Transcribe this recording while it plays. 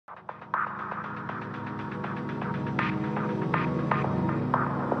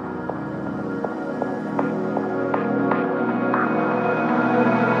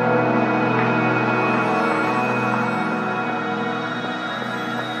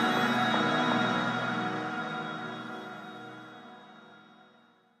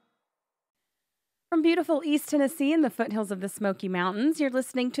From beautiful East Tennessee in the foothills of the Smoky Mountains, you're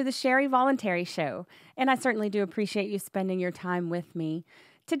listening to the Sherry Voluntary Show, and I certainly do appreciate you spending your time with me.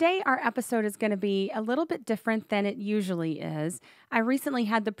 Today, our episode is going to be a little bit different than it usually is. I recently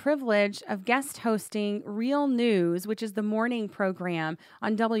had the privilege of guest hosting Real News, which is the morning program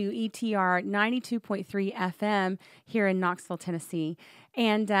on WETR 92.3 FM here in Knoxville, Tennessee.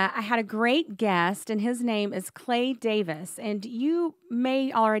 And I had a great guest, and his name is Clay Davis. And you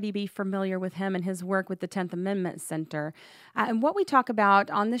may already be familiar with him and his work with the 10th Amendment Center. And what we talk about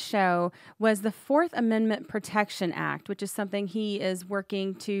on the show was the Fourth Amendment Protection Act, which is something he is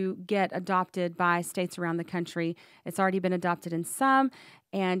working to get adopted by states around the country. It's already been adopted in some,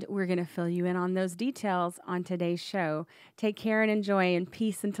 and we're going to fill you in on those details on today's show. Take care and enjoy, and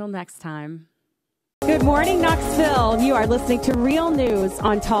peace until next time. Good morning, Knoxville. You are listening to Real News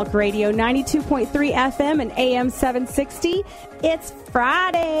on Talk Radio 92.3 FM and AM 760. It's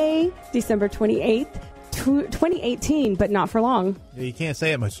Friday, December 28th, 2018, but not for long. Yeah, you can't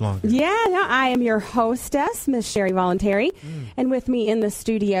say it much longer. Yeah, no, I am your hostess, Miss Sherry Voluntary, and with me in the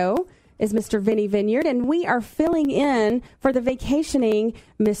studio is Mr. Vinnie Vineyard, and we are filling in for the vacationing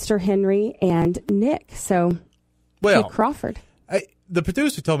Mr. Henry and Nick. So, well, Nick Crawford. The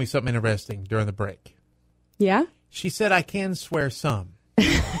producer told me something interesting during the break. Yeah? She said I can swear some.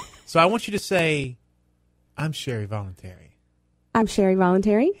 So I want you to say, I'm Sherry Voluntary. I'm Sherry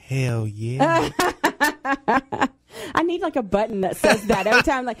Voluntary. Hell yeah. I need like a button that says that every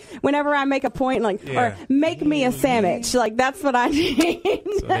time, like whenever I make a point, like, or make me a sandwich. Like that's what I need.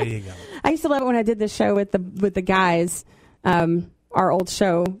 So there you go. I used to love it when I did this show with the guys, our old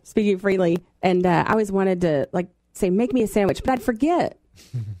show, Speaking Freely. And I always wanted to like say, make me a sandwich, but I'd forget.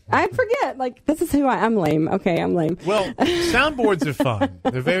 Like, this is who I'm lame. Okay, I'm lame. Well, soundboards are fun.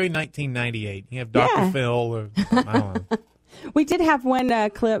 They're very 1998. You have Dr. Phil or I don't know. We did have one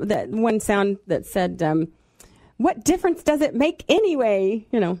clip, one sound that said, what difference does it make anyway?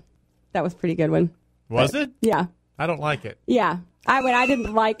 You know, that was a pretty good one. Was it? Yeah. I don't like it. Yeah. I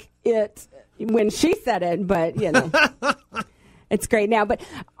didn't like it when she said it, but, you know, it's great now. But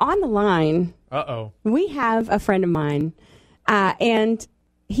on the line, we have a friend of mine, and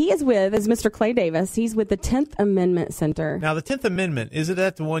he is Mr. Clay Davis. He's with the 10th Amendment Center. Now, the 10th Amendment, is it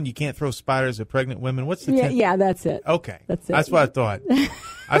that the one you can't throw spiders at pregnant women? What's the 10th? Yeah, that's it. Okay. That's it. That's what I thought.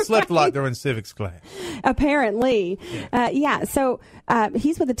 I slept a lot during civics class. Apparently. So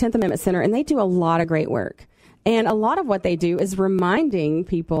he's with the 10th Amendment Center, and they do a lot of great work. And a lot of what they do is reminding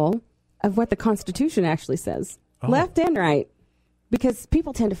people of what the Constitution actually says, left and right. Because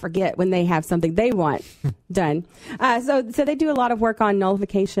people tend to forget when they have something they want done. So they do a lot of work on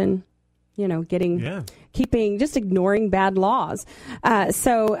nullification, you know, just ignoring bad laws.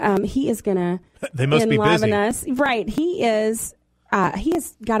 He is going to they must be busy. Us. Right. He has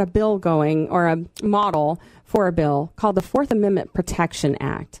got a bill going, or a model for a bill called the Fourth Amendment Protection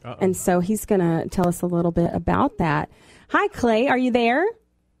Act. And so he's going to tell us a little bit about that. Hi, Clay. Are you there?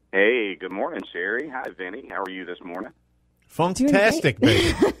 Hey, good morning, Sherry. Hi, Vinny. How are you this morning? Fantastic,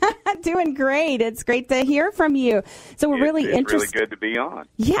 baby. Doing great. It's great to hear from you. So we're really interested. It's really good to be on.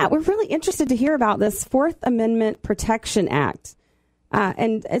 Yeah, we're really interested to hear about this Fourth Amendment Protection Act.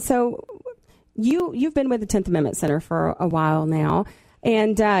 And so you've been with the 10th Amendment Center for a while now,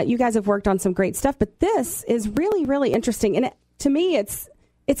 and you guys have worked on some great stuff. But this is really, really interesting. And to me, it's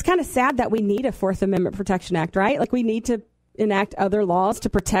kind of sad that we need a Fourth Amendment Protection Act, right? Like we need to enact other laws to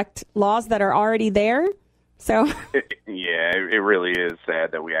protect laws that are already there. So, it really is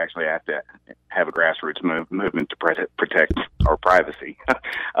sad that we actually have to have a grassroots movement to protect our privacy.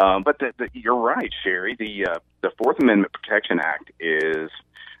 But you're right, Sherry. The Fourth Amendment Protection Act is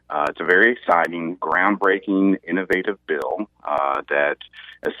it's a very exciting, groundbreaking, innovative bill that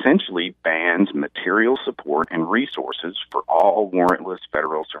essentially bans material support and resources for all warrantless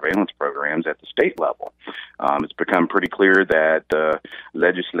federal surveillance programs at the state level. It's become pretty clear that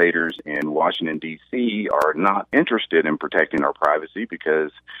legislators in Washington, D.C. are not interested in protecting our privacy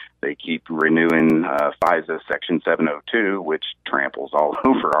because they keep renewing FISA Section 702, which tramples all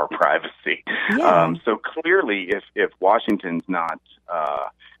over our privacy. Yeah. So clearly, if Washington's not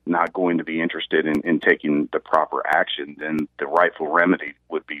going to be interested in taking the proper action, then the rightful remedy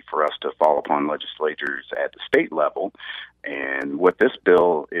would be for us to fall upon legislatures at the state level. And what this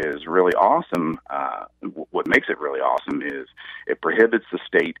bill is really awesome, what makes it really awesome is it prohibits the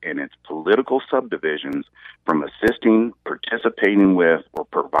state and its political subdivisions from assisting, participating with, or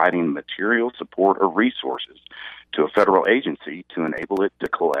providing material support or resources to a federal agency to enable it to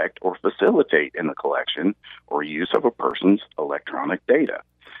collect or facilitate in the collection or use of a person's electronic data.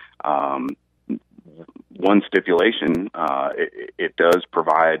 One stipulation, it does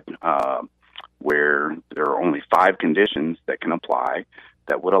provide where there are only 5 conditions that can apply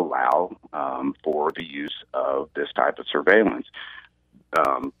that would allow for the use of this type of surveillance.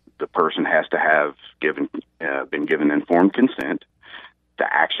 The person has to have been given informed consent. The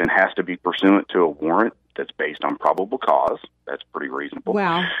action has to be pursuant to a warrant that's based on probable cause. That's pretty reasonable.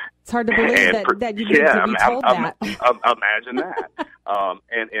 Wow. It's hard to believe that you need to be told that. Imagine that.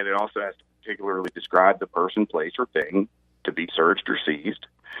 And it also has to particularly describe the person, place, or thing to be searched or seized.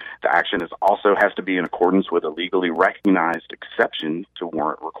 The action also has to be in accordance with a legally recognized exception to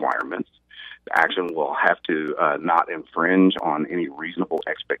warrant requirements. The action will have to not infringe on any reasonable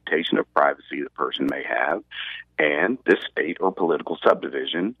expectation of privacy the person may have. And this state or political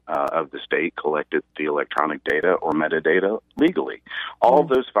subdivision of the state collected the electronic data or metadata legally. All of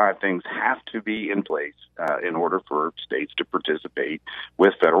those 5 things have to be in place in order for states to participate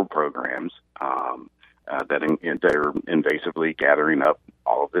with federal programs that are invasively gathering up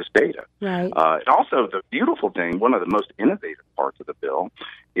all of this data. Right. And also, the beautiful thing, one of the most innovative parts of the bill,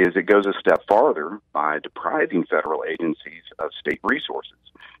 is it goes a step farther by depriving federal agencies of state resources,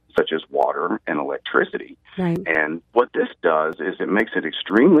 such as water and electricity. Right. And what this does is it makes it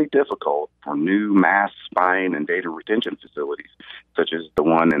extremely difficult for new mass spying and data retention facilities, such as the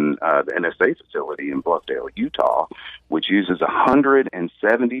one in the NSA facility in Bluffdale, Utah, which uses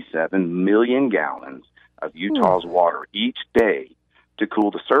 177 million gallons of Utah's water each day to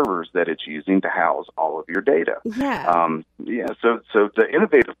cool the servers that it's using to house all of your data. Yeah. So the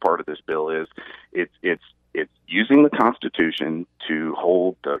innovative part of this bill is it's using the Constitution to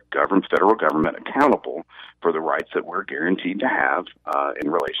hold the federal government accountable for the rights that we're guaranteed to have in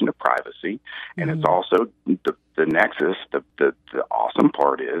relation to privacy. And it's also the nexus. The awesome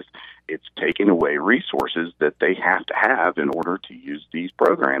part is it's taking away resources that they have to have in order to use these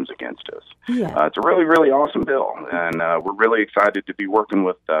programs against us. Yeah. It's a really, really awesome bill. And we're really excited to be working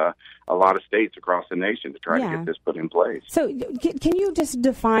with a lot of states across the nation to try to get this put in place. So can you just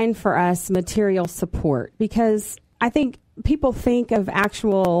define for us material support? Because I think people think of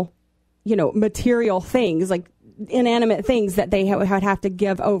actual, material things, like inanimate things that they would have to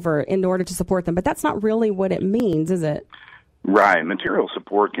give over in order to support them. But that's not really what it means, is it? Right. Material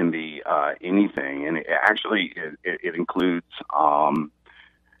support can be anything, and it includes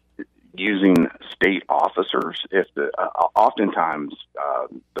using state officers. Oftentimes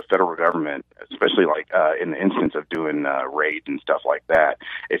the federal government, especially in the instance of doing raids and stuff like that,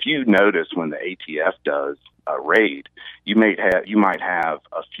 if you notice when the ATF does a raid, you might have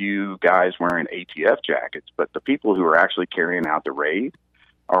a few guys wearing ATF jackets, but the people who are actually carrying out the raid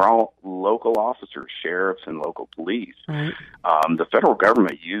are all local officers, sheriffs, and local police. Right. The federal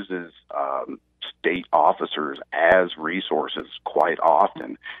government uses state officers as resources quite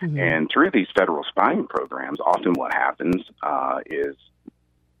often. Mm-hmm. And through these federal spying programs, often what happens is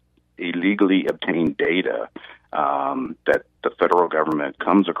illegally obtained data that the federal government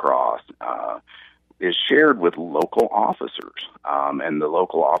comes across is shared with local officers. And the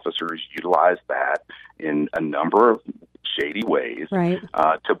local officers utilize that in a number of shady ways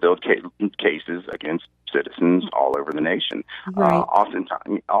to build cases against citizens all over the nation. Right.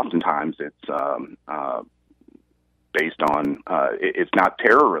 Oftentimes it's based on it's not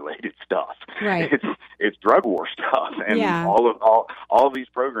terror related stuff. Right. It's drug war stuff, and all of these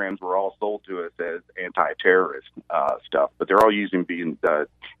programs were all sold to us as anti-terrorist stuff, but they're all being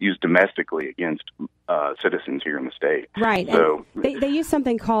used domestically against citizens here in the state. Right. So they use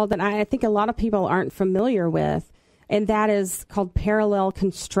something called that I think a lot of people aren't familiar with, and that is called parallel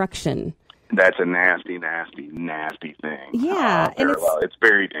construction. That's a nasty, nasty, nasty thing. Yeah. And it's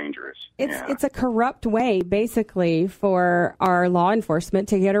very dangerous. It's a corrupt way, basically, for our law enforcement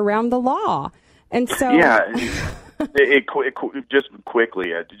to get around the law. And so... Yeah. Just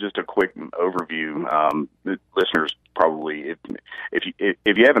quickly, just a quick overview. The listeners probably, if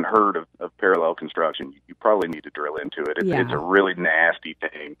you haven't heard of parallel construction, you probably need to drill into it. It's a really nasty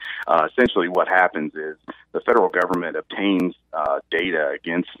thing. Essentially, what happens is the federal government obtains data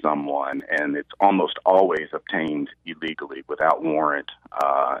against someone, and it's almost always obtained illegally, without warrant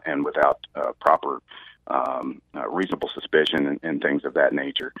and without proper reasonable suspicion and things of that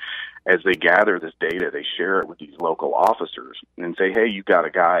nature. As they gather this data, they share it with these local officers and say, hey, you got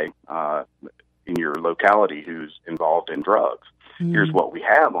a guy in your locality who's involved in drugs. Mm. Here's what we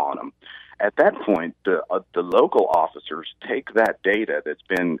have on him. At that point, the local officers take that data that's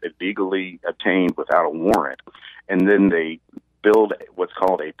been illegally obtained without a warrant, and then they build what's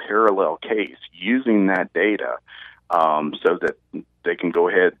called a parallel case using that data so that they can go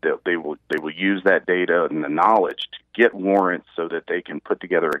ahead, they will use that data and the knowledge to get warrants so that they can put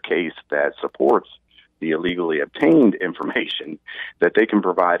together a case that supports the illegally obtained information that they can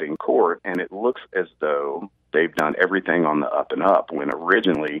provide in court, and it looks as though they've done everything on the up and up, when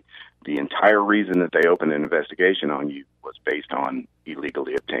originally the entire reason that they opened an investigation on you was based on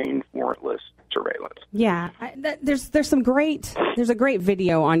illegally obtained warrantless surveillance. Yeah, there's a great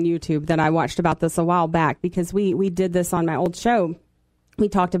video on YouTube that I watched about this a while back, because we did this on my old show. We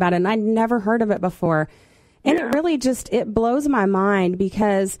talked about it, and I'd never heard of it before. And It really it blows my mind,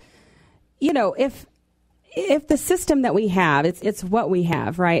 because, if the system that we have, it's what we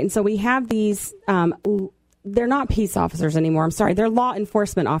have, right? And so we have these, they're not peace officers anymore. I'm sorry. They're law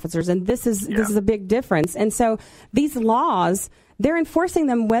enforcement officers. And this is a big difference. And so these laws, they're enforcing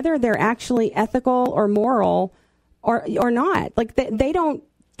them whether they're actually ethical or moral or not. Like they don't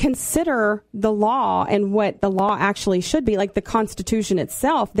consider the law and what the law actually should be, like the Constitution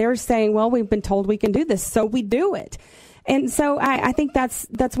itself. They're saying, well, we've been told we can do this, so we do it. And so I think that's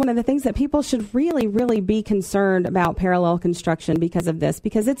one of the things that people should really, really be concerned about parallel construction because of this,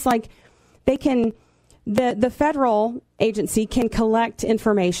 because it's like the federal agency can collect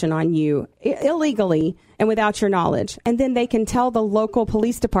information on you illegally and without your knowledge. And then they can tell the local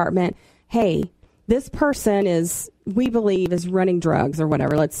police department, hey, this person we believe is running drugs or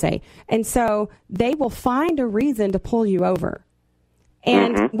whatever, let's say. And so they will find a reason to pull you over.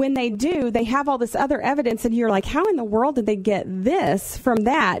 And when they do, they have all this other evidence, and you're like, how in the world did they get this from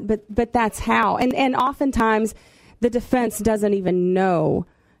that? But that's how. And oftentimes the defense doesn't even know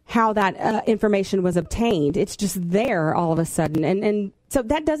how that information was obtained. It's just there all of a sudden. And so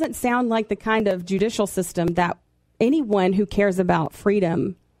that doesn't sound like the kind of judicial system that anyone who cares about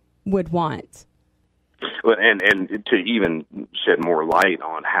freedom would want. Well, and to even shed more light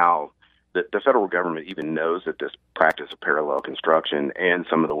on how the federal government even knows that this practice of parallel construction and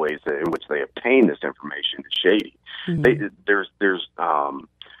some of the ways in which they obtain this information is shady. There's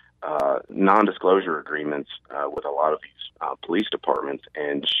non-disclosure agreements with a lot of these police departments,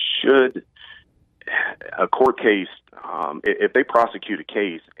 and should a court case, if they prosecute a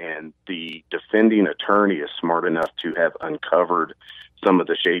case and the defending attorney is smart enough to have uncovered some of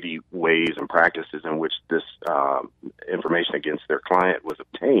the shady ways and practices in which this information against their client was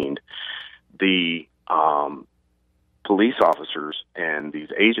obtained, the police officers and these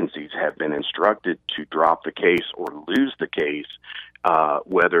agencies have been instructed to drop the case or lose the case,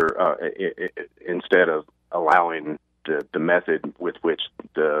 instead of allowing the method with which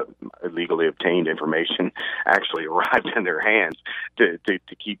the illegally obtained information actually arrived in their hands to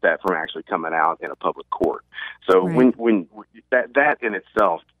keep that from actually coming out in a public court. So when that in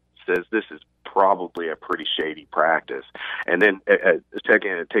itself says this is probably a pretty shady practice. And then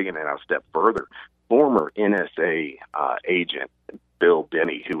taking it a step further, former NSA agent Bill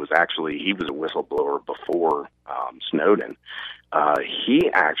Vinnie, he was a whistleblower before Snowden, he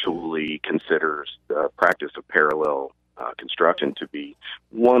actually considers the practice of parallel construction to be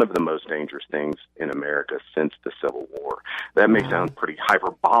one of the most dangerous things in America since the Civil War. That may sound pretty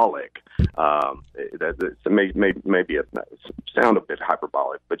hyperbolic. That maybe sound a bit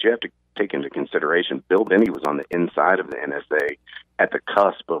hyperbolic, but you have to take into consideration Bill Vinnie was on the inside of the NSA at the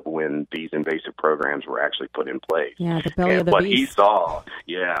cusp of when these invasive programs were actually put in place. Yeah, the belly of the beast.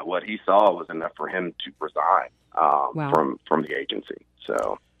 What he saw was enough for him to resign from the agency.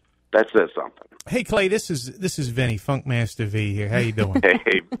 So that says something. Hey, Clay, this is Vinnie, Funkmaster V here. How you doing?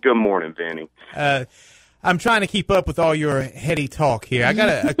 Hey, good morning, Vinnie. I'm trying to keep up with all your heady talk here. I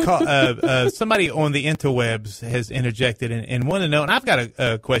got a call. Somebody on the interwebs has interjected and want to know, and I've got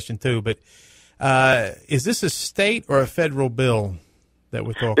a question too, but is this a state or a federal bill that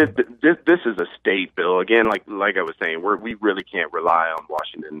we're talking about? This is a state bill. Again, like I was saying, we really can't rely on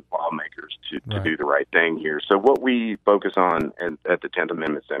Washington lawmakers to do the right thing here. So what we focus on at the 10th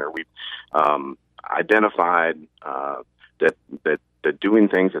Amendment Center, we've identified that doing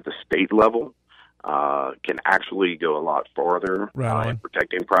things at the state level can actually go a lot farther in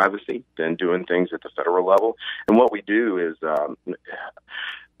protecting privacy than doing things at the federal level. And what we do is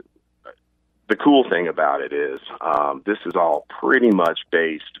the cool thing about it is this is all pretty much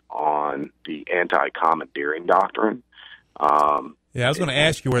based on the anti-commandeering doctrine. I was going to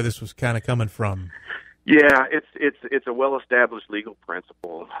ask you where this was kind of coming from. Yeah, it's a well-established legal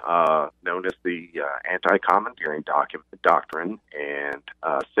principle known as the anti-commandeering doctrine, and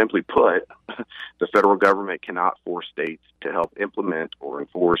simply put, the federal government cannot force states to help implement or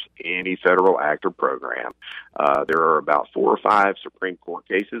enforce any federal act or program. There are about 4 or 5 Supreme Court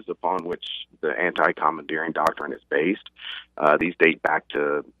cases upon which the anti-commandeering doctrine is based. These date back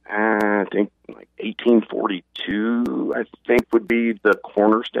to, I think, like 1842, I think would be the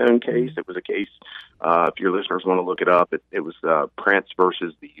cornerstone case. It was a case, if your listeners want to look it up, it was Prince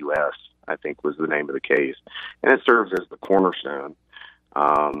versus the U.S. I think was the name of the case, and it serves as the cornerstone.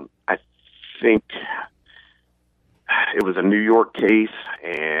 I think it was a New York case,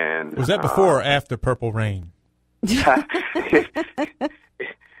 and was that before or after Purple Rain? It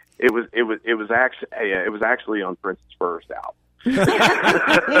was actually on Prince's first album.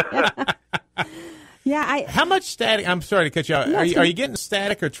 Yeah, how much static? I'm sorry to cut you out. Are you getting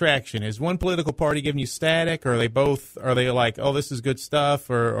static or traction? Is one political party giving you static, or are they both? Are they like, oh, this is good stuff,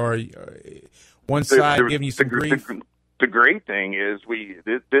 or one side giving you some grief? The great thing is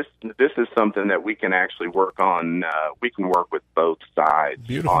this is something that we can actually work on. We can work with both sides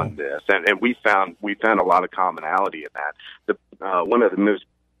on this, and we found a lot of commonality in that. One of the most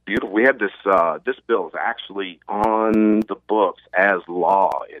beautiful. We had this bill is actually on the books as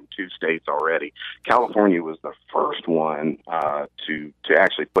law in 2 states already. California was the first one to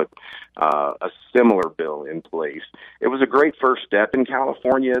actually put a similar bill in place. It was a great first step in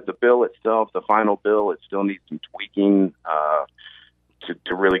California. The bill itself, the final bill, it still needs some tweaking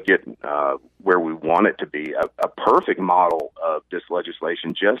to really get where we want it to be. A perfect model of this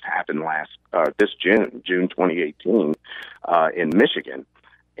legislation just happened this June 2018 in Michigan.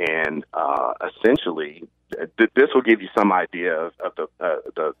 And essentially, this will give you some idea of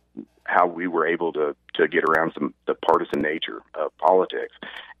the how we were able to get around the partisan nature of politics.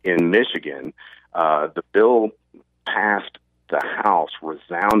 In Michigan, the bill passed the House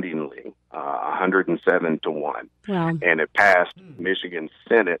resoundingly, 107-1, wow. And it passed Michigan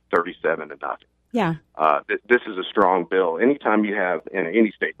Senate 37-0. Yeah, this is a strong bill. Anytime you have in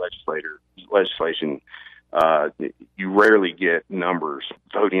any state legislation. You rarely get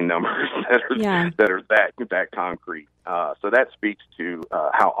voting numbers that are that concrete. So that speaks to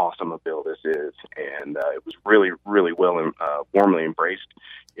how awesome a bill this is, and it was really, really warmly embraced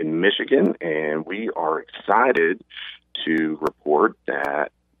in Michigan, and we are excited to report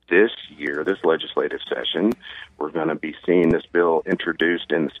that this year, this legislative session, we're going to be seeing this bill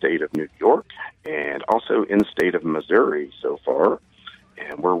introduced in the state of New York and also in the state of Missouri so far.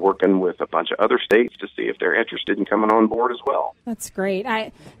 And we're working with a bunch of other states to see if they're interested in coming on board as well. That's great.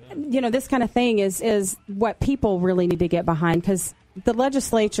 This kind of thing is what people really need to get behind, because the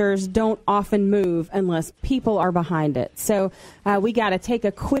legislatures don't often move unless people are behind it. So we got to take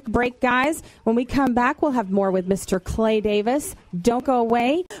a quick break, guys. When we come back, we'll have more with Mr. Clay Davis. Don't go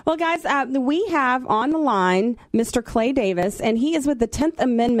away. Well, guys, we have on the line Mr. Clay Davis, and he is with the 10th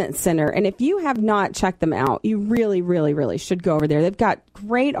Amendment Center. And if you have not checked them out, you really, really, really should go over there. They've got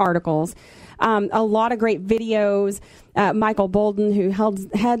great articles. A lot of great videos. Michael Bolden, who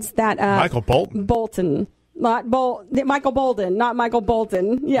heads that. Michael Bolton? Bolton. Michael Bolden, not Michael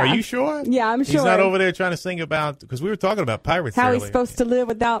Bolton. Yeah. Are you sure? Yeah, I'm sure. He's not over there trying to sing about, because we were talking about pirates how earlier. He's supposed to live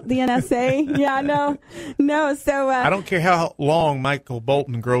without the NSA. Yeah, no. So I don't care how long Michael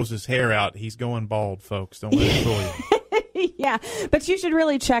Bolton grows his hair out. He's going bald, folks. Don't let it fool you. Yeah, but you should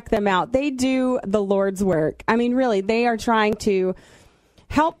really check them out. They do the Lord's work. I mean, really, they are trying to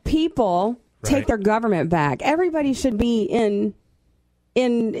help people take their government back. Everybody should be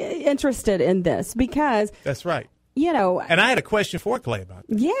interested in this, because that's right. And I had a question for Clay about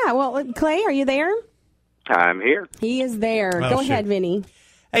that. Yeah, well, Clay, are you there? I'm here. He is there. Go ahead, Vinny.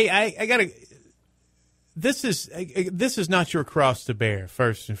 Hey, I gotta. This is not your cross to bear,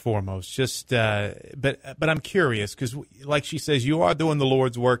 first and foremost. Just, but I'm curious, because, like she says, you are doing the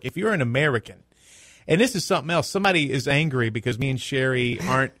Lord's work. If you're an American, and this is something else, somebody is angry because me and Sherry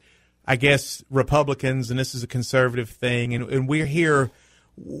aren't, I guess, Republicans, and this is a conservative thing, and we're here.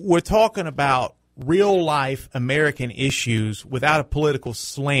 We're talking about real-life American issues without a political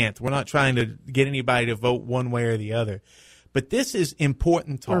slant. We're not trying to get anybody to vote one way or the other. But this is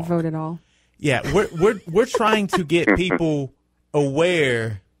important talk. Or vote at all. Yeah, we're trying to get people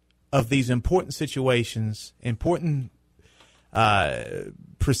aware of these important situations, important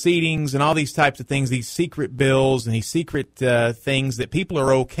proceedings, and all these types of things, these secret bills and these secret things that people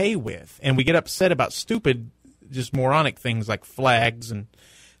are okay with. And we get upset about stupid, just moronic things like flags and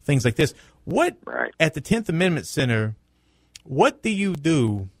things like this. At the 10th Amendment Center, what do you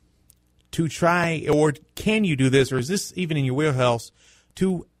do to try, or can you do this, or is this even in your wheelhouse,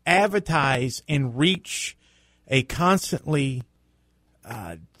 to advertise and reach a constantly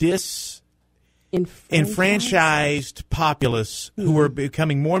disenfranchised populace who are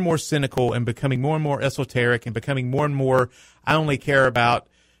becoming more and more cynical and becoming more and more esoteric and becoming more and more, I only care about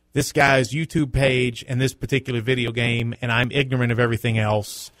this guy's YouTube page and this particular video game, and I'm ignorant of everything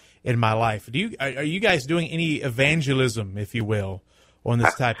else in my life. Are you guys doing any evangelism, if you will, on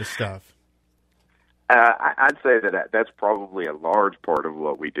this type of stuff? I'd say that's probably a large part of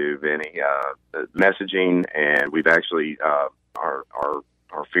what we do, Vinny. Messaging, and we've actually our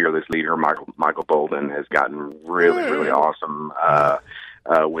fearless leader, Michael Bolden, has gotten really awesome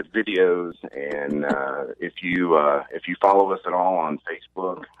with videos. And if you follow us at all on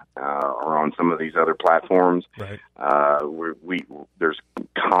Facebook or on some of these other platforms, right. There's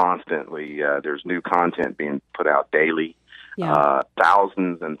constantly there's new content being put out daily. Yeah.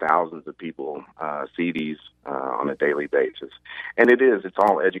 Thousands and thousands of people see these on a daily basis. And it's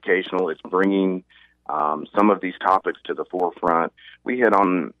all educational. It's bringing some of these topics to the forefront. We hit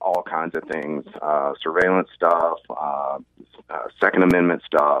on all kinds of things, surveillance stuff, Second Amendment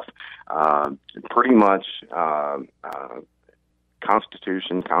stuff, pretty much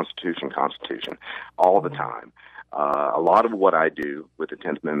Constitution, all the time. A lot of what I do with the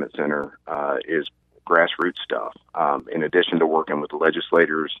 10th Amendment Center is grassroots stuff, in addition to working with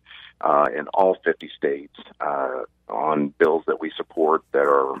legislators in all 50 states on bills that we support that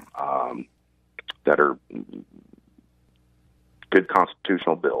are good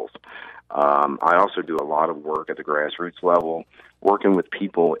constitutional bills. I also do a lot of work at the grassroots level, working with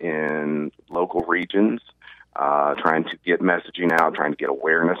people in local regions, trying to get messaging out, trying to get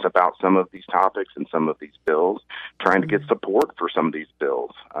awareness about some of these topics and some of these bills, trying to get support for some of these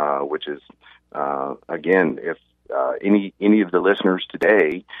bills, which is, again, if any of the listeners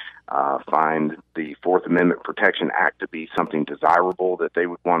today find the Fourth Amendment Protection Act to be something desirable that they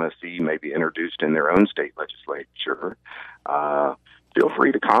would want to see maybe introduced in their own state legislature, feel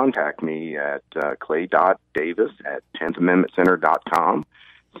free to contact me at clay.davis@10thamendmentcenter.com.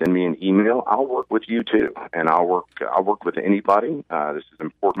 Send me an email. I'll work with you too, and I'll work with anybody. This is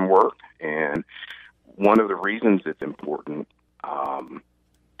important work, and one of the reasons it's important, I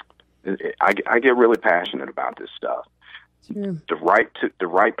get really passionate about this stuff. Sure. The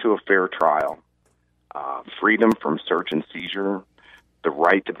right to a fair trial, freedom from search and seizure, the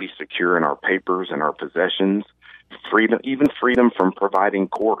right to be secure in our papers and our possessions, freedom from providing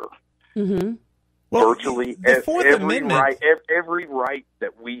quarter. Mm-hmm. Well, virtually every right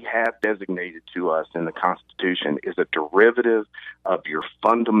that we have designated to us in the Constitution is a derivative of your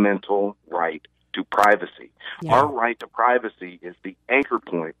fundamental right to privacy. Yeah. Our right to privacy is the anchor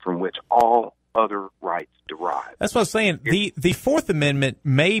point from which all other rights derive. That's what I was saying. The Fourth Amendment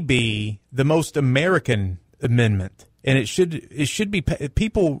may be the most American amendment, and it should be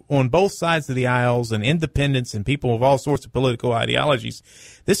people on both sides of the aisles and independents and people of all sorts of political ideologies.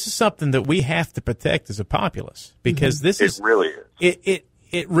 This is something that we have to protect as a populace, because It really is.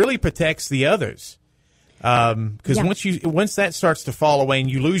 It really protects the others. Because once that starts to fall away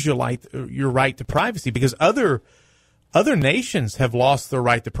and you lose your right to privacy, because other nations have lost their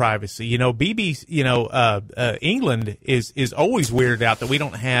right to privacy. England is always weirded out that we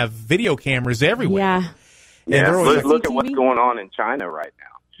don't have video cameras everywhere. Yeah. Yeah, look at what's going on in China right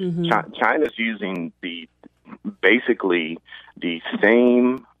now. Mm-hmm. China's using basically the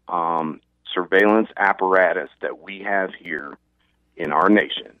same surveillance apparatus that we have here in our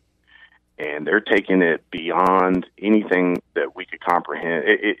nation, and they're taking it beyond anything that we could comprehend.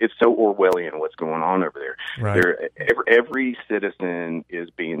 It's so Orwellian what's going on over there. Right. Every citizen is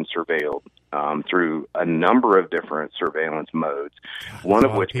being surveilled through a number of different surveillance modes, one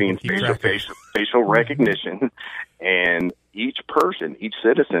of which being facial recognition. And each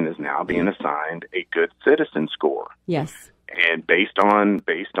citizen is now being assigned a good citizen score. Yes. And based on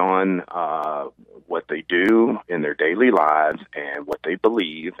what they do in their daily lives and what they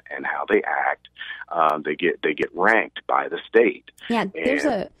believe and how they act, they get ranked by the state. Yeah,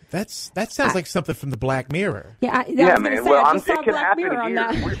 that sounds like something from the Black Mirror. Yeah, man. Well, it can happen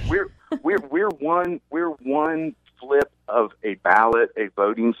here. We're one flip of a ballot, a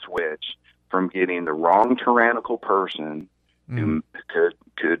voting switch from getting the wrong tyrannical person who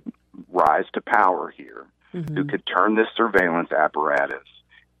could rise to power here. Mm-hmm. Who could turn this surveillance apparatus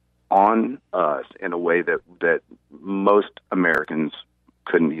on us in a way that most Americans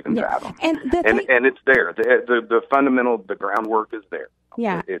couldn't even fathom. And it's there. The fundamental, the groundwork is there.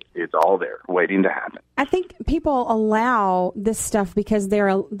 Yeah. It's all there, waiting to happen. I think people allow this stuff because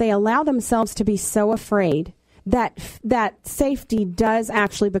they allow themselves to be so afraid that safety does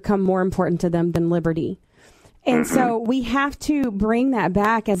actually become more important to them than liberty. And so we have to bring that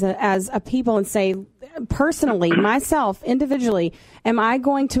back as a people and say, personally, myself, individually, am I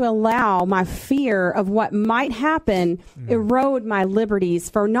going to allow my fear of what might happen erode my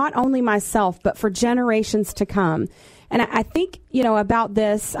liberties for not only myself, but for generations to come? And I think, about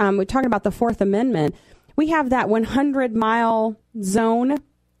this, we're talking about the Fourth Amendment. We have that 100-mile zone,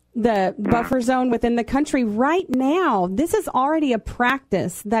 the buffer zone within the country right now. This is already a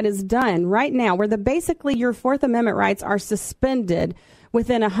practice that is done right now where basically your Fourth Amendment rights are suspended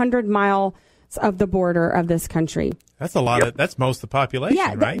within a 100-mile of the border of this country. That's a lot. That's most of the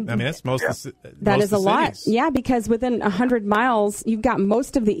population, right? I mean, that's most of the That most is of a the lot. cities. Yeah, because within 100 miles, you've got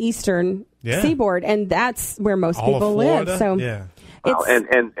most of the eastern seaboard, and that's where most All people of live. Florida? So, yeah. Well,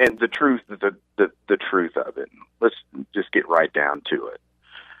 and the truth, the truth of it. Let's just get right down to it.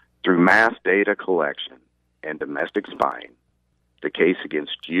 Through mass data collection and domestic spying, the case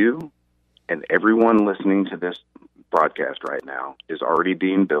against you and everyone listening to this broadcast right now is already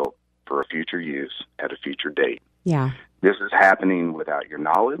being built for a future use at a future date. yeah. This is happening without your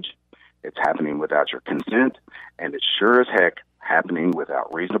knowledge. It's happening without your consent, and it's sure as heck happening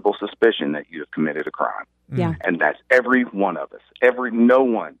without reasonable suspicion that you have committed a crime. Yeah. And that's every one of us. No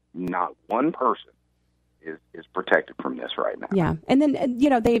one, not one person is protected from this right now. Yeah. And then,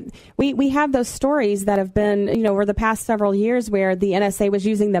 we have those stories that have been, over the past several years where the NSA was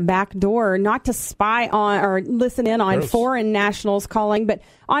using the back door not to spy on or listen in on foreign nationals calling, but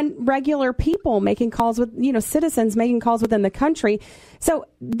on regular people making calls with, citizens making calls within the country. So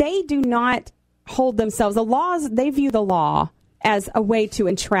they do not hold themselves. They view the law as a way to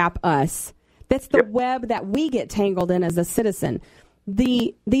entrap us. That's the web that we get tangled in as a citizen.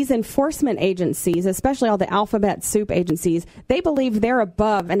 These enforcement agencies, especially all the alphabet soup agencies, they believe they're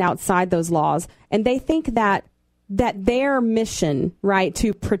above and outside those laws, and they think that their mission, right,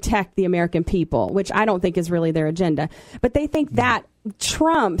 to protect the American people, which I don't think is really their agenda, but they think that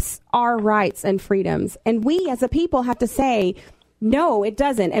trumps our rights and freedoms, and we as a people have to say, no, it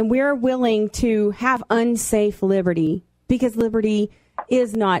doesn't, and we're willing to have unsafe liberty because liberty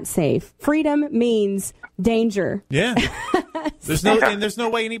is not safe. Freedom means danger. Yeah. There's no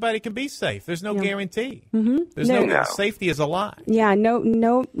way anybody can be safe. There's no guarantee. Mm-hmm. There's no safety is a lie. Yeah,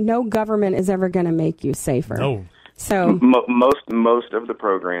 no government is ever going to make you safer. No. So most of the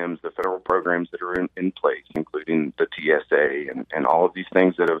programs, the federal programs that are in place, including the TSA and all of these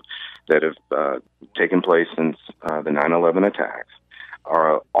things that have taken place since the 9/11 attacks,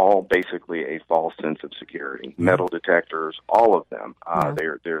 are all basically a false sense of security. Metal detectors, all of them,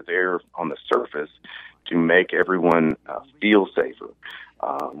 they're there on the surface to make everyone feel safer.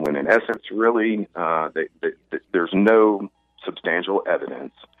 When in essence, really, there's no substantial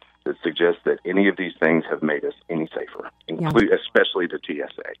evidence that suggests that any of these things have made us any safer, especially the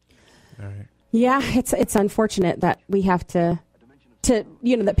TSA. All right. Yeah, it's unfortunate that we have to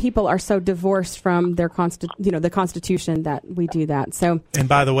that people are so divorced from their the Constitution that we do that. So, and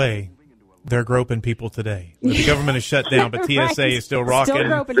by the way, they're groping people today. The government is shut down, but TSA is still rocking. Still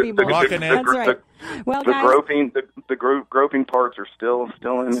groping people. That's right. Well, guys, the groping parts are still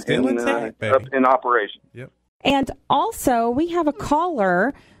in operation. Yep. And also, we have a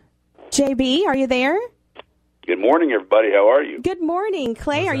caller. JB, are you there? Good morning, everybody. How are you? Good morning.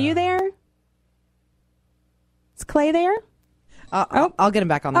 Clay, are you there? Is Clay there? I'll get him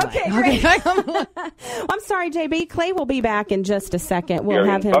back on the okay, line. Great. I'm sorry, JB. Clay will be back in just a second. We'll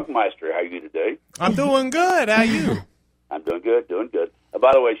have him. Buckmeister, how are you doing today? I'm doing good. How are you? I'm doing good.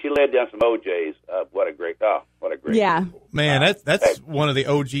 By the way, she laid down some OJs. What a great. Yeah. Man, that's one of the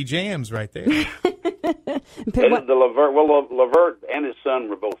OG jams right there. Levert and his son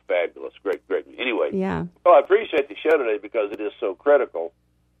were both fabulous. Great. Anyway. Yeah. Well, I appreciate the show today because it is so critical,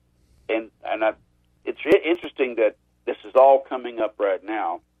 and it's interesting that this is all coming up right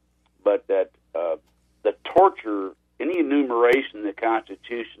now, but that the torture, any enumeration in the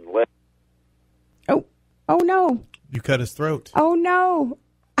Constitution led. Oh no! You cut his throat. Oh no!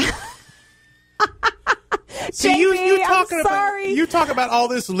 See, JB, you talk about all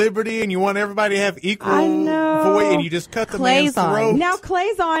this liberty and you want everybody to have equal voice, and you just cut the man's throat. Now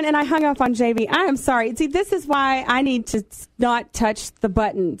Clay's on, and I hung up on JB. I am sorry. See, this is why I need to not touch the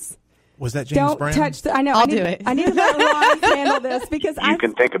buttons. Was that James Brown? Don't touch I know. I'll do it. I need to let Ron handle this because you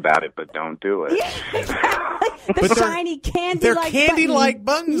can think about it, but don't do it. The shiny candy-like buttons. They're candy-like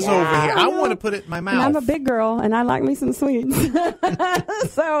buttons over here. I want to put it in my mouth. And I'm a big girl, and I like me some sweets.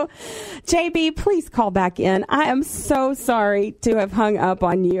 So, JB, please call back in. I am so sorry to have hung up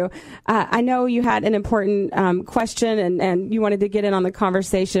on you. I know you had an important question, and you wanted to get in on the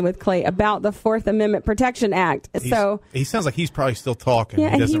conversation with Clay about the Fourth Amendment Protection Act. He sounds like he's probably still talking.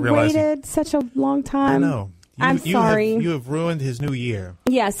 Yeah, he doesn't realize waited such a long time. I know. I'm sorry. You have ruined his new year.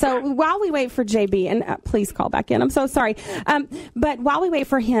 Yeah, so while we wait for JB, and please call back in. I'm so sorry. But while we wait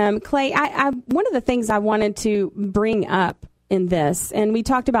for him, Clay, one of the things I wanted to bring up in this, and we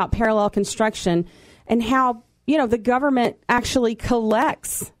talked about parallel construction and how, the government actually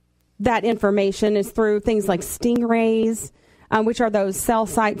collects that information is through things like stingrays, which are those cell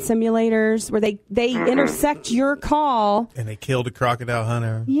site simulators where they intersect your call. And they killed a crocodile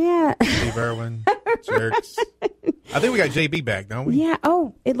hunter. Yeah. Steve Irwin. Jerks. I think we got JB back, don't we? Yeah.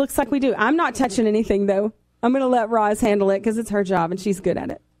 Oh, it looks like we do. I'm not touching anything, though. I'm going to let Roz handle it because it's her job and she's good at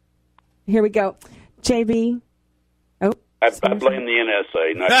it. Here we go. JB. Oh. I blame the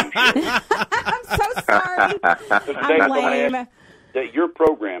NSA, not you. I'm so sorry. I'm lame. Your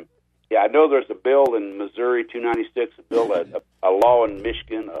program, yeah, I know there's a bill in Missouri, 296, a bill, a law in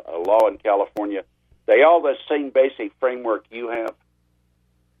Michigan, a law in California. They all the same basic framework you have?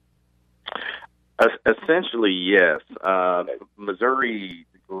 Essentially, yes. Missouri,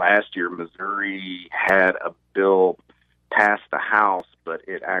 last year, Missouri had a bill passed the House, but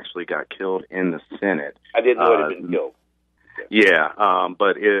it actually got killed in the Senate. I didn't know it had been killed. Yeah,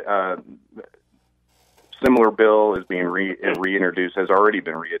 but similar bill is being reintroduced, has already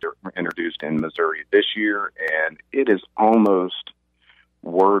been reintroduced in Missouri this year, and it is almost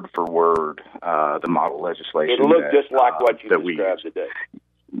word for word the model legislation. It looked just like what you described today.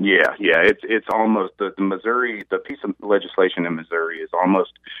 Yeah, it's almost the Missouri. The piece of legislation in Missouri is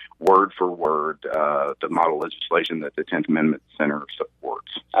almost word for word the model legislation that the 10th Amendment Center supports.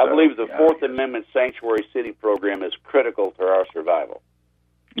 I believe the Fourth Amendment sanctuary city program is critical to our survival.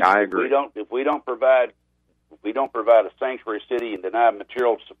 I agree. If we don't provide a sanctuary city and deny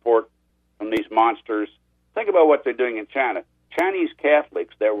material support from these monsters, think about what they're doing in China. Chinese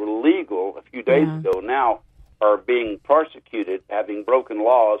Catholics that were legal a few days ago now are being prosecuted, having broken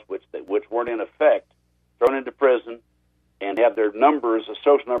laws which weren't in effect, thrown into prison, and have their numbers, the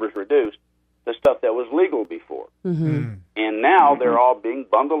social numbers, reduced. The stuff that was legal before, and now they're all being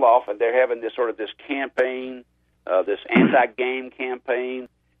bundled off, and they're having this campaign, this anti-game campaign,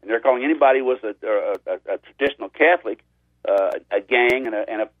 and they're calling anybody who was a traditional Catholic a gang and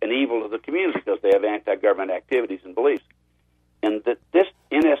an evil to the community because they have anti-government activities and beliefs. And this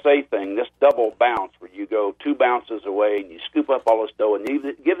NSA thing, this double bounce, where you go 2 bounces away and you scoop up all this dough and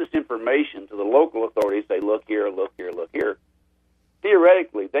you give this information to the local authorities, they look here, look here, look here.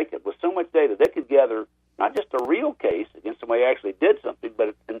 Theoretically, they could, with so much data, they could gather not just a real case against somebody who actually did something,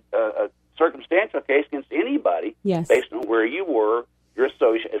 but a circumstantial case against anybody based on where you were, your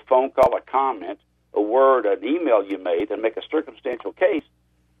associate, a phone call, a comment, a word, an email you made, and make a circumstantial case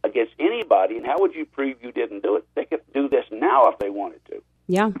against anybody. And how would you prove you didn't do it? They could do this now if they wanted to.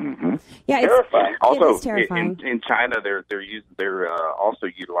 Yeah, yeah, terrifying. Also, it is terrifying. In China, they're also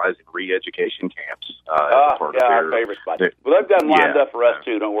utilizing re-education camps. Our favorite spot. Well, they've got them lined up for us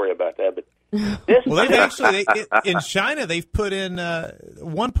too. Don't worry about that. But they've actually in China they've put in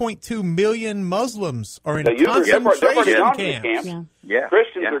 1.2 million Muslims are in concentration camps. Yeah.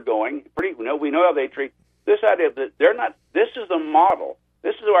 Christians are going. We know how they treat this idea that they're not. This is a model.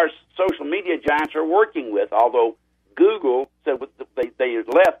 This is who our social media giants are working with. Although Google said they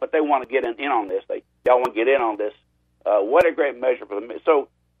left, but they want to get in on this. Y'all want to get in on this. What a great measure for them. So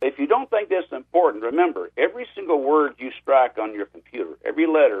if you don't think this is important, remember, every single word you strike on your computer, every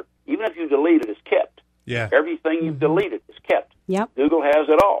letter, even if you delete it, is kept. Yeah. Everything you've deleted is kept. Yep. Google has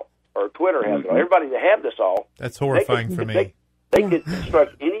it all, or Twitter has it all. Everybody that have this all. That's horrifying for me. They could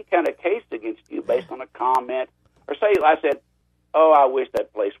construct any kind of case against you based on a comment. Or say, I said, I wish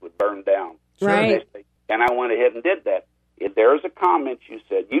that place would burn down. Right. And I went ahead and did that. If there's a comment you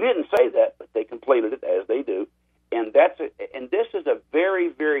said, you didn't say that, but they completed it as they do. And this is a very,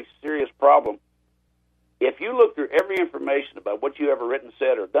 very serious problem. If you look through every information about what you ever written,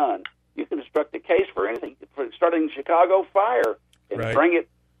 said, or done, you can construct a case for anything, for starting the Chicago fire and bring it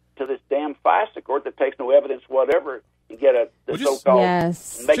to this damn FISA court that takes no evidence whatever and get so-called...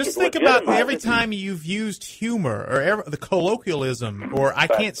 Yes. Just think about every time you've used humor or the colloquialism or I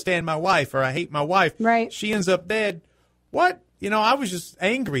can't stand my wife or I hate my wife. Right. She ends up dead. What? I was just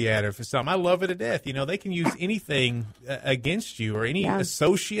angry at her for something. I love her to death. They can use anything against you or any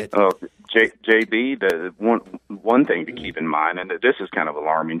associate. JB, the one thing to keep in mind, and this is kind of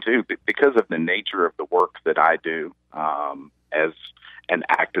alarming too, because of the nature of the work that I do as an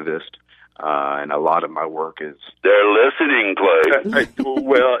activist, and a lot of my work is... They're listening, Clay.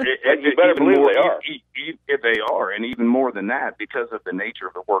 Well, you better believe they are. If they are, and even more than that, because of the nature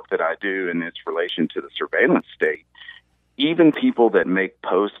of the work that I do and its relation to the surveillance state, even people that make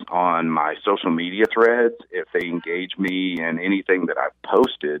posts on my social media threads, if they engage me in anything that I've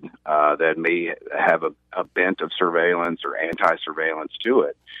posted that may have a bent of surveillance or anti-surveillance to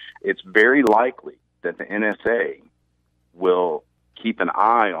it, it's very likely that the NSA will keep an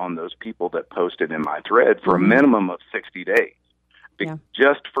eye on those people that posted in my thread for a minimum of 60 days,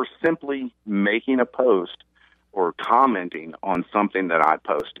 just for simply making a post or commenting on something that I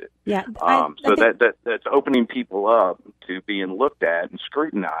posted. Yeah. So that's opening people up to being looked at and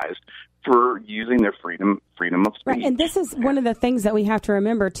scrutinized for using their freedom of speech. Right. And this is one of the things that we have to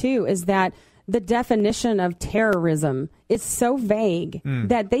remember, too, is that the definition of terrorism is so vague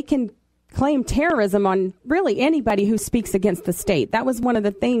that they can claim terrorism on really anybody who speaks against the state. That was one of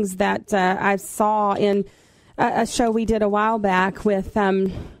the things that I saw in a show we did a while back with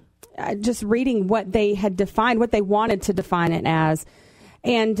just reading what they had defined, what they wanted to define it as.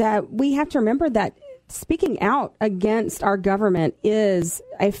 And we have to remember that speaking out against our government is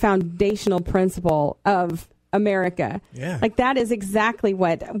a foundational principle of America. Yeah. Like that is exactly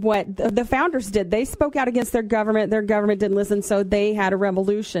what the founders did. They spoke out against their government. Their government didn't listen, so they had a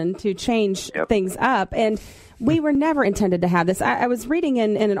revolution to change things up. And we were never intended to have this. I was reading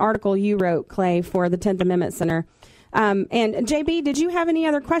in an article you wrote, Clay, for the 10th Amendment Center. And JB, did you have any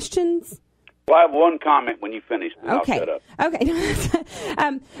other questions? Well, I have one comment when you finish. Okay. I'll shut up. Okay.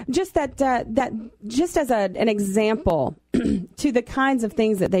 Just just as an example to the kinds of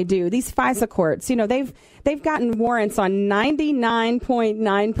things that they do. These FISA courts, they've gotten warrants on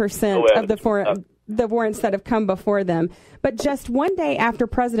 99.9% of the warrants that have come before them. But just one day after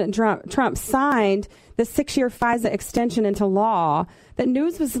President Trump signed the 6-year FISA extension into law, the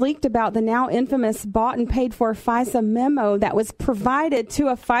news was leaked about the now infamous bought and paid for FISA memo that was provided to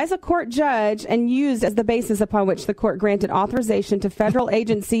a FISA court judge and used as the basis upon which the court granted authorization to federal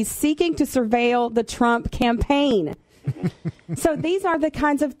agencies seeking to surveil the Trump campaign. So these are the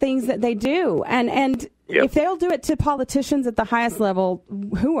kinds of things that they do. And if they'll do it to politicians at the highest level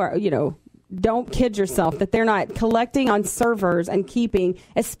who are, don't kid yourself that they're not collecting on servers and keeping,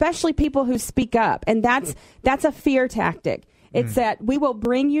 especially people who speak up. And that's a fear tactic. It's that we will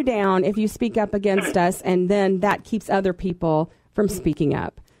bring you down if you speak up against us, and then that keeps other people from speaking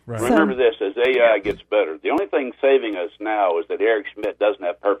up. Right. So, Remember this, as AI gets better, the only thing saving us now is that Eric Schmidt doesn't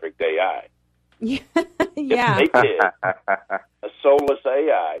have perfect AI. yeah. If they did a soulless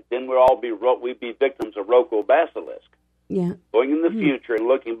AI, then we'd be victims of Rocco Basilisk. Yeah. Going in the future and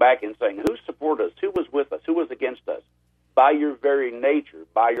looking back and saying, who supported us, who was with us, who was against us, by your very nature,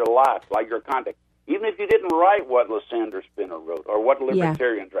 by your life, by your conduct. Even if you didn't write what Lysander Spinner wrote or what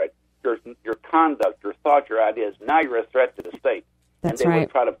libertarians write, your conduct, your thoughts, your ideas, now you're a threat to the state. That's and they right.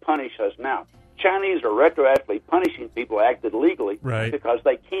 would try to punish us now. Chinese are retroactively punishing people who acted legally because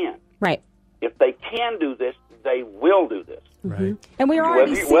they can. Right. If they can do this, they will do this. Right. And we are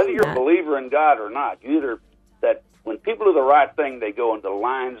already seeing whether you're that. a believer in God or not, that when people do the right thing, they go into the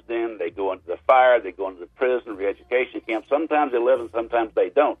lion's den, they go into the fire, they go into the prison, re-education camp. Sometimes they live and sometimes they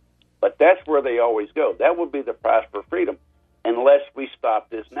don't. But that's where they always go. That would be the price for freedom, unless we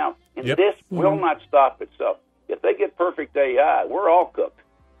stop this now. And this will not stop itself. If they get perfect AI, we're all cooked.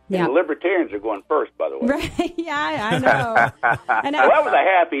 Yeah. And the libertarians are going first, by the way. Right. Yeah, I know. And Well, that was a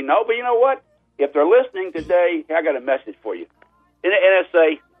happy note, but you know what? If they're listening today, I got a message for you. In the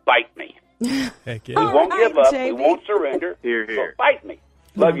NSA, bite me. Heck yeah. We won't give up. JB. We won't surrender. Hear, So hear. bite me.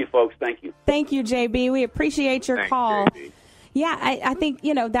 Love you, folks. Thank you. Thank you, JB. We appreciate your Thanks, call. JB. Yeah, I think,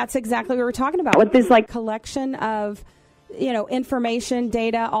 that's exactly what we were talking about with this collection of, information,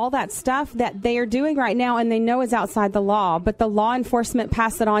 data, all that stuff that they are doing right now and they know is outside the law. But the law enforcement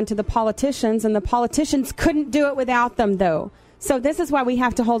passed it on to the politicians, and the politicians couldn't do it without them, though. So this is why we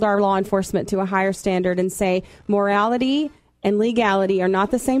have to hold our law enforcement to a higher standard and say morality and legality are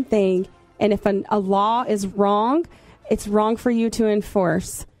not the same thing. And if a law is wrong, it's wrong for you to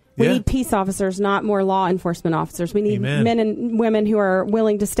enforce. We need peace officers, not more law enforcement officers. We need men and women who are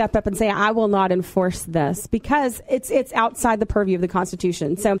willing to step up and say, I will not enforce this, because it's outside the purview of the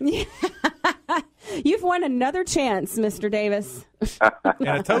Constitution. So you've won another chance, Mr. Davis. And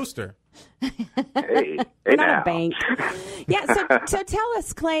a toaster. Hey Not now. a bank. Yeah, so tell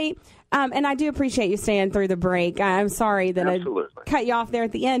us, Clay, and I do appreciate you staying through the break. I'm sorry that Absolutely. I cut you off there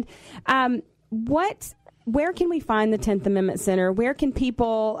at the end. Where can we find the 10th Amendment Center? Where can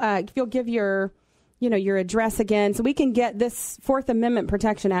people, if you'll give your address again, so we can get this 4th Amendment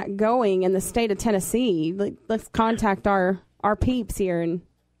Protection Act going in the state of Tennessee? Let's contact our peeps here and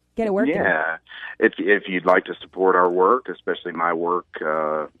get it working. Yeah. If you'd like to support our work, especially my work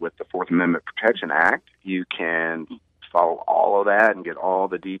with the 4th Amendment Protection Act, you can follow all of that and get all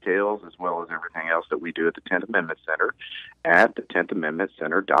the details as well as everything else that we do at the 10th Amendment Center at the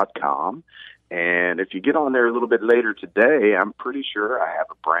 10thamendmentcenter.com. And if you get on there a little bit later today, I'm pretty sure I have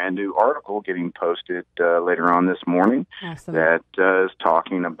a brand new article getting posted later on this morning. Awesome. That is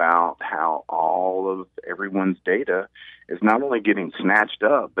talking about how all of everyone's data is not only getting snatched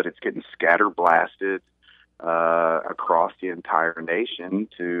up, but it's getting scatterblasted across the entire nation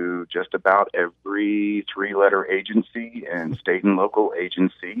to just about every 3-letter agency and state and local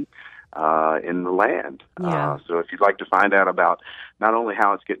agency in the land. Yeah. So if you'd like to find out about not only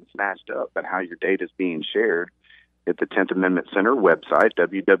how it's getting snatched up, but how your data is being shared, at the 10th Amendment Center website,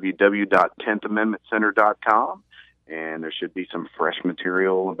 www.10thamendmentcenter.com. And there should be some fresh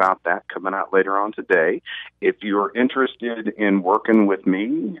material about that coming out later on today. If you're interested in working with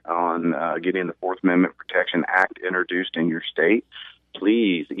me on getting the Fourth Amendment Protection Act introduced in your state,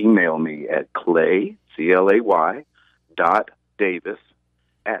 please email me at clay, C-L-A-Y, .davis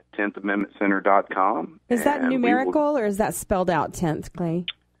at 10thamendmentcenter.com. Is that numerical or is that spelled out, 10th, Clay?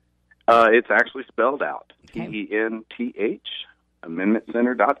 It's actually spelled out, Okay. T-E-N-T-H,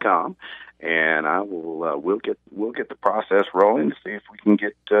 amendmentcenter.com. And I will we'll get the process rolling to see if we can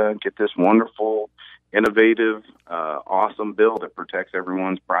get this wonderful, innovative, awesome bill that protects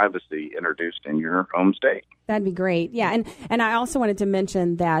everyone's privacy introduced in your home state. That'd be great. Yeah, and I also wanted to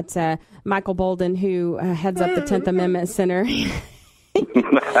mention that Michael Bolden, who heads up the 10th Amendment Center,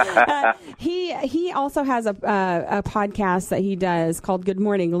 he also has a podcast that he does called Good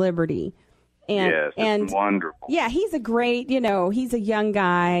Morning Liberty. Yes, it's wonderful. Yeah, he's a great, he's a young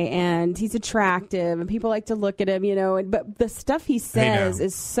guy and he's attractive and people like to look at him, but the stuff he says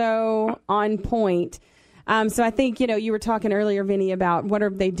is so on point. So I think, you were talking earlier, Vinny, about what are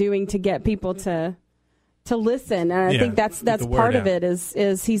they doing to get people to listen. And I think that's part of it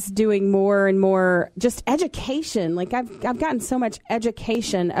is he's doing more and more just education. Like I've gotten so much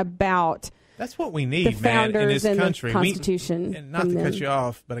education about that's what we need, the founders man, in this and country. The Constitution. And not to cut you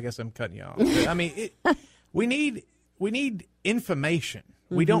off, but I guess I'm cutting you off. But, I mean, we need information.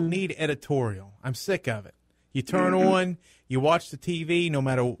 We don't need editorial. I'm sick of it. You turn on, you watch the TV, no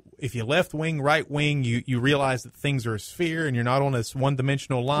matter if you're left wing, right wing, you realize that things are a sphere and you're not on this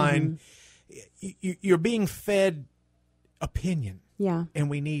one-dimensional line. You're being fed opinion. Yeah. And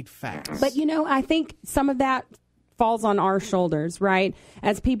we need facts. But, I think some of that falls on our shoulders, right,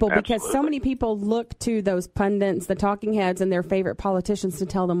 as people, because so many people look to those pundits, the talking heads, and their favorite politicians to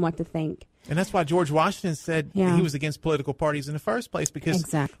tell them what to think. And that's why George Washington said he was against political parties in the first place, because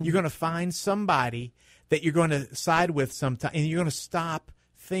you're going to find somebody that you're going to side with sometime, and you're going to stop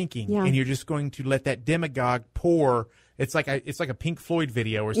thinking, and you're just going to let that demagogue pour. It's like a Pink Floyd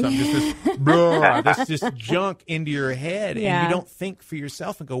video or something. Just this junk into your head, and you don't think for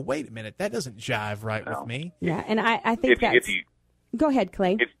yourself and go, "Wait a minute, that doesn't jive right with me." Yeah, and I think go ahead,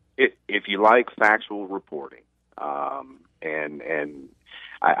 Clay. If you like factual reporting, and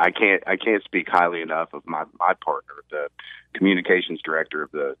I can't speak highly enough of my partner, the communications director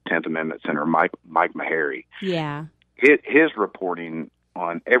of the 10th Amendment Center, Mike Meharry. Yeah, his reporting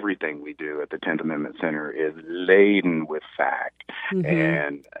on everything we do at the 10th Amendment Center is laden with fact,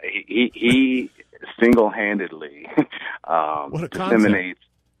 and he single-handedly disseminates.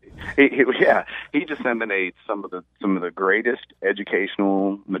 He disseminates some of the greatest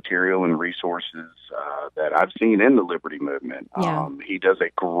educational material and resources that I've seen in the Liberty Movement. He does a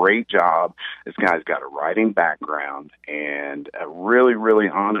great job. This guy's got a writing background and a really, really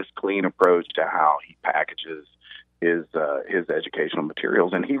honest, clean approach to how he packages his educational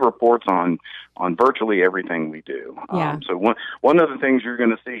materials, and he reports on virtually everything we do. So one of the things you're going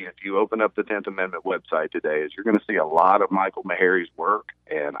to see if you open up the 10th Amendment website today is you're going to see a lot of Michael Meharry's work,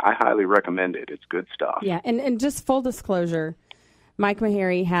 and I highly recommend it. It's good stuff. Yeah, and just full disclosure, Mike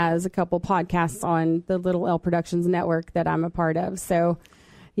Meharry has a couple podcasts on the Little L Productions Network that I'm a part of, so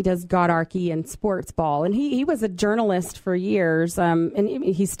he does Godarchy and Sports Ball. And he was a journalist for years, and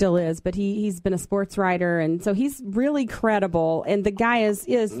he still is, but he's been a sports writer. And so he's really credible. And the guy is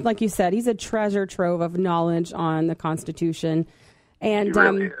like you said, he's a treasure trove of knowledge on the Constitution. And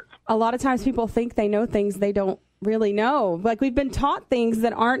really a lot of times people think they know things they don't really know. Like we've been taught things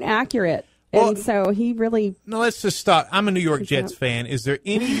that aren't accurate. And so he really... No, let's just stop. I'm a New York Jets fan. Is there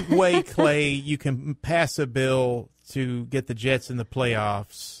any way, Clay, you can pass a bill to get the Jets in the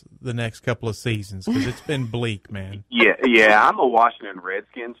playoffs the next couple of seasons? Because it's been bleak, man. Yeah. I'm a Washington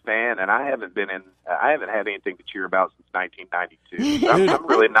Redskins fan, and I haven't had anything to cheer about since 1992. So I'm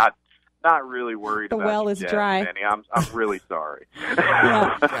really not really worried the about well is Jets, dry. Benny. I'm really sorry.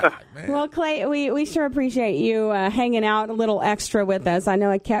 God, well, Clay, we sure appreciate you hanging out a little extra with us. I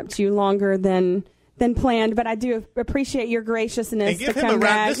know I kept you longer than planned, but I do appreciate your graciousness and give to him come a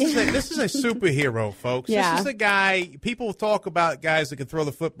back. round. This is a superhero, folks. Yeah. This is a guy. People talk about guys that can throw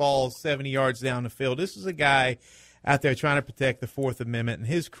the football 70 yards down the field. This is a guy out there trying to protect the Fourth Amendment, and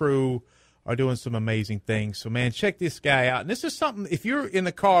his crew are doing some amazing things. So, man, check this guy out. And this is something, if you're in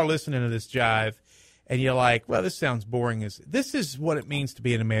the car listening to this jive and you're like, well, this sounds boring. This is what it means to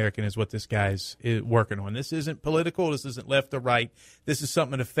be an American, is what this guy's working on. This isn't political. This isn't left or right. This is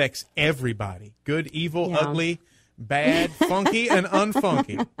something that affects everybody, good, evil, ugly, bad, funky, and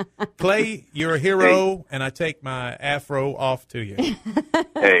unfunky. Clay, you're a hero, and I take my afro off to you.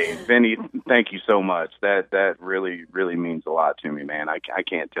 Hey, Vinny, thank you so much. That really, really means a lot to me, man. I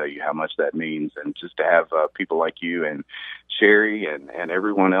can't tell you how much that means. And just to have people like you and Sherry and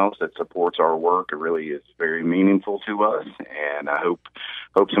everyone else that supports our work, it really is very meaningful to us. And I hope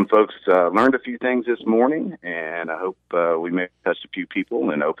some folks learned a few things this morning, and I hope we may have touched a few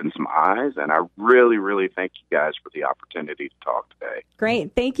people and opened some eyes. And I really, really thank you guys for the opportunity to talk today.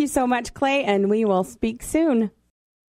 Great. Thank you so much, Clay, and we will speak soon.